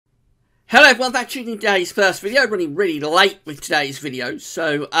Hello everyone, back to today's first video, running really late with today's video.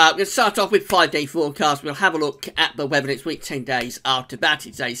 So we're going to start off with 5-day forecast. We'll have a look at the weather next week, 10 days after that.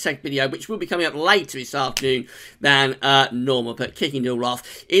 It's today's second video, which will be coming up later this afternoon than normal. But kicking it all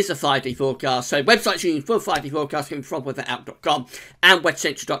off is a 5-day forecast. So websites you need for 5-day forecast coming from weatherout.com and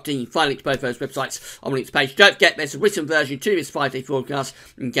westcentral.de. Finally to both those websites on the links page. Don't forget there's a written version to this 5-day forecast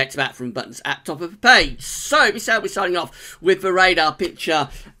and get to that from buttons at top of the page. So we're starting off with the radar picture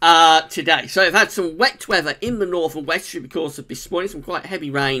today. So we've had some wet weather in the north and west through the course of this morning, some quite heavy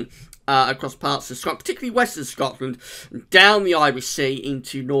rain across parts of Scotland, particularly western Scotland, down the Irish Sea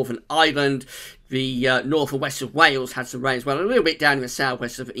into Northern Ireland. The north and west of Wales had some rain as well, and a little bit down in the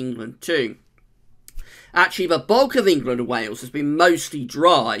southwest of England too. Actually, the bulk of England and Wales has been mostly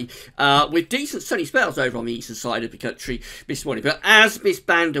dry, with decent sunny spells over on the eastern side of the country this morning. But as this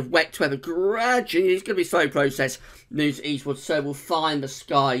band of wet weather gradually, it's going to be a slow process, moves eastward, so we'll find the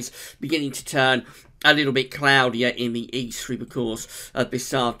skies beginning to turn a little bit cloudier in the east through the course of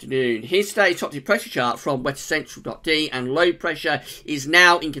this afternoon. Here's today's top 2 pressure chart from weathercentral.de, and low pressure is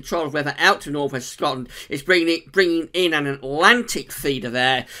now in control of weather out to northwest Scotland. It's bringing in an Atlantic feeder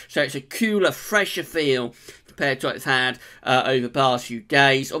there, so it's a cooler, fresher feel compared to what it's had over the past few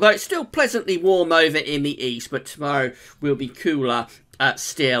days. Although it's still pleasantly warm over in the east, but tomorrow will be cooler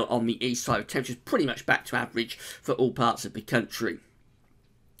still on the east side. Temperatures pretty much back to average for all parts of the country.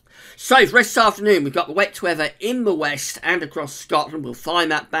 So, for the rest of this afternoon, we've got the wet weather in the west and across Scotland. We'll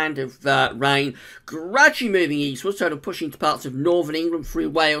find that band of rain gradually moving eastwards, so it'll push into parts of northern England, through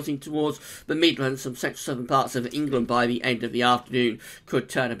Wales, in towards the Midlands, some central southern parts of England by the end of the afternoon. Could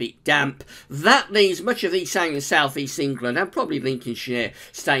turn a bit damp. That leaves much of east and south east England, and probably Lincolnshire,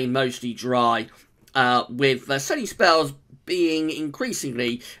 staying mostly dry, with sunny spells being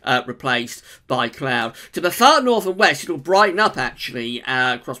increasingly replaced by cloud. To the far north and west, it'll brighten up actually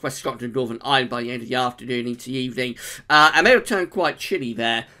across West Scotland and Northern Ireland by the end of the afternoon into the evening, and it'll turn quite chilly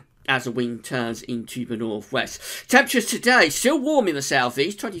there as the wind turns into the northwest. Temperatures today still warm in the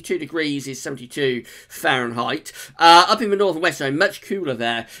southeast. 22 degrees is 72 Fahrenheit. Up in the north and west, so much cooler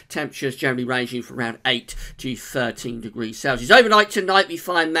there. Temperatures generally ranging from around 8 to 13 degrees Celsius. Overnight tonight, we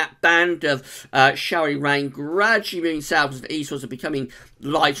find that band of showery rain gradually moving southwards and eastwards and becoming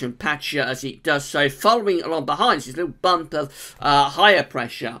lighter and patchier as it does so. Following along behind this little bump of higher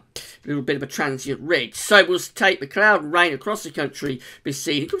pressure, a little bit of a transient ridge. So we'll take the cloud and rain across the country this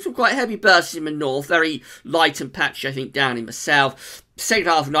evening. Comes from quite heavy bursts in the north, very light and patchy, I think, down in the south. Second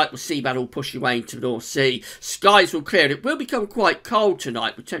half of the night, we'll see that all push away into the North Sea. Skies will clear. It will become quite cold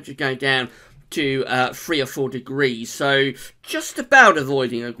tonight, with temperatures going down to 3 or 4 degrees, so just about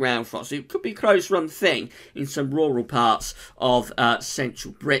avoiding a ground frost. It could be a close run thing in some rural parts of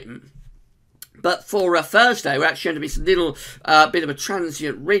central Britain. But for Thursday, we're actually going to be a little bit of a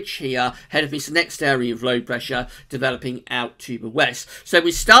transient ridge here ahead of this next area of low pressure developing out to the west. So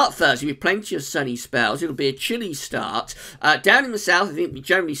we start Thursday with plenty of sunny spells. It'll be a chilly start. Down in the south, I think we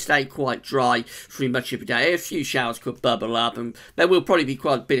generally stay quite dry through much of the day. A few showers could bubble up, and there will probably be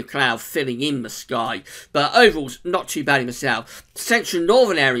quite a bit of cloud filling in the sky. But overall, not too bad in the south. Central and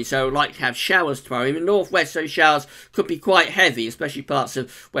northern areas, though, like to have showers tomorrow. In the northwest, those showers could be quite heavy, especially parts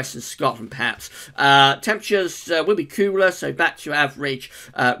of western Scotland, perhaps. Temperatures will be cooler, so back to average,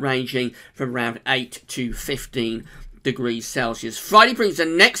 ranging from around 8 to 15 degrees Celsius. Friday brings the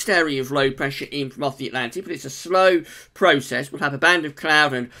next area of low pressure in from off the Atlantic, but it's a slow process. We'll have a band of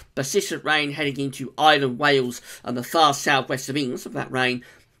cloud and persistent rain heading into Ireland, Wales, and the far southwest of England. Some of that rain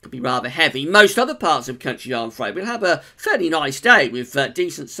could be rather heavy. Most other parts of the country on Friday will have a fairly nice day with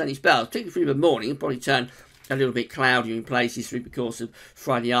decent sunny spells, particularly through the morning. It'll probably turn a little bit cloudier in places through the course of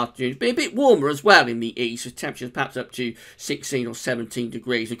Friday afternoon. It'll be a bit warmer as well in the east, with temperatures perhaps up to 16 or 17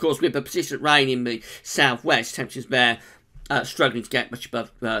 degrees. Of course, with the persistent rain in the southwest, temperatures there struggling to get much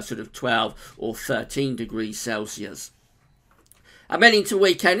above sort of 12 or 13 degrees Celsius. And then into the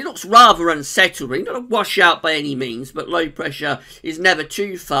weekend, it looks rather unsettling, not a washout by any means, but low pressure is never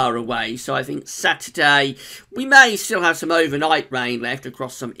too far away. So I think Saturday, we may still have some overnight rain left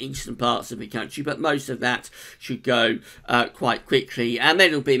across some eastern parts of the country, but most of that should go quite quickly. And then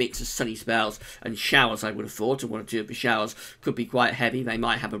it'll be a mix of sunny spells and showers, I would have thought. And 1 or 2 of the showers could be quite heavy. They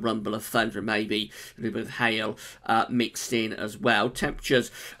might have a rumble of thunder and maybe a little bit of hail mixed in as well.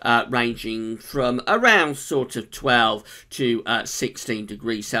 Temperatures ranging from around sort of 12 to 16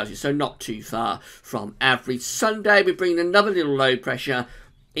 degrees Celsius, so not too far from average. Sunday, we bring another little low pressure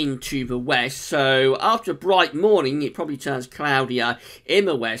into the west, so after a bright morning, it probably turns cloudier in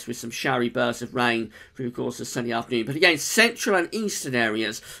the west with some showery bursts of rain through the course of the sunny afternoon. But again, central and eastern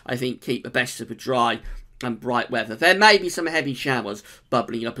areas, I think, keep the best of the dry and bright weather. There may be some heavy showers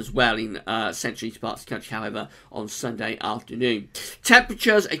bubbling up as well in central parts of the country, however, on Sunday afternoon.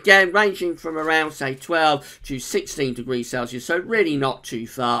 Temperatures, again, ranging from around, say, 12 to 16 degrees Celsius, so really not too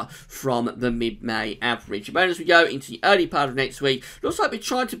far from the mid-May average. But as we go into the early part of next week, looks like we're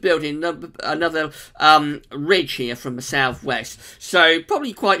trying to build in another ridge here from the southwest. So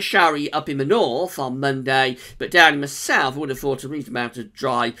probably quite showery up in the north on Monday, but down in the south, I would have thought a reasonable amount of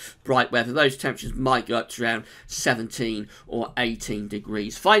dry, bright weather. Those temperatures might go up to around 17 or 18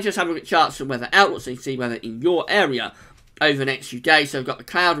 degrees. Fine, just have a look at charts and weather outlooks so you can see weather in your area over the next few days. So we've got the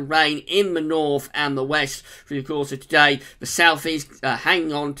cloud and rain in the north and the west through the course of today. The southeast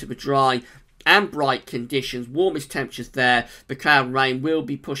hanging on to the dry and bright conditions, warmest temperatures there. The cloud and rain will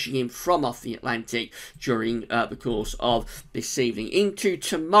be pushing in from off the Atlantic during the course of this evening. Into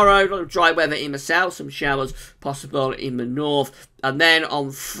tomorrow, a lot of dry weather in the south, some showers possible in the north. And then on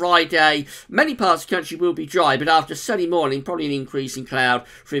Friday, many parts of the country will be dry, but after a sunny morning, probably an increase in cloud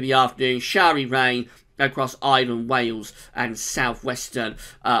through the afternoon, showery rain across Ireland, Wales and southwestern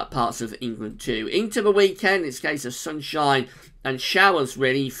parts of England too. Into the weekend, it's a case of sunshine and showers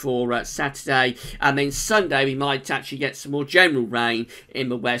really for Saturday, and then Sunday we might actually get some more general rain in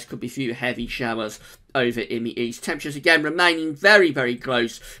the west. Could be a few heavy showers over in the east. Temperatures again remaining very, very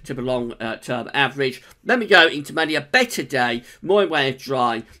close to the long-term average. Then we go into Monday, a better day, more in way of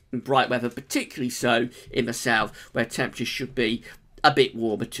dry and bright weather, particularly so in the south, where temperatures should be a bit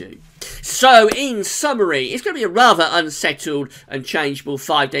warmer too. So, in summary, it's going to be a rather unsettled and changeable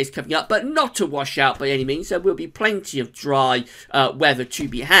 5 days coming up, but not a washout by any means. There will be plenty of dry weather to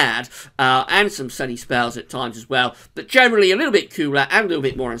be had, and some sunny spells at times as well, but generally a little bit cooler and a little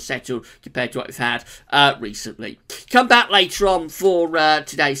bit more unsettled compared to what we've had recently. Come back later on for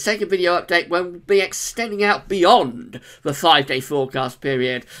today's second video update, when we'll be extending out beyond the 5 day forecast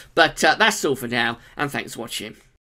period. But that's all for now, and thanks for watching.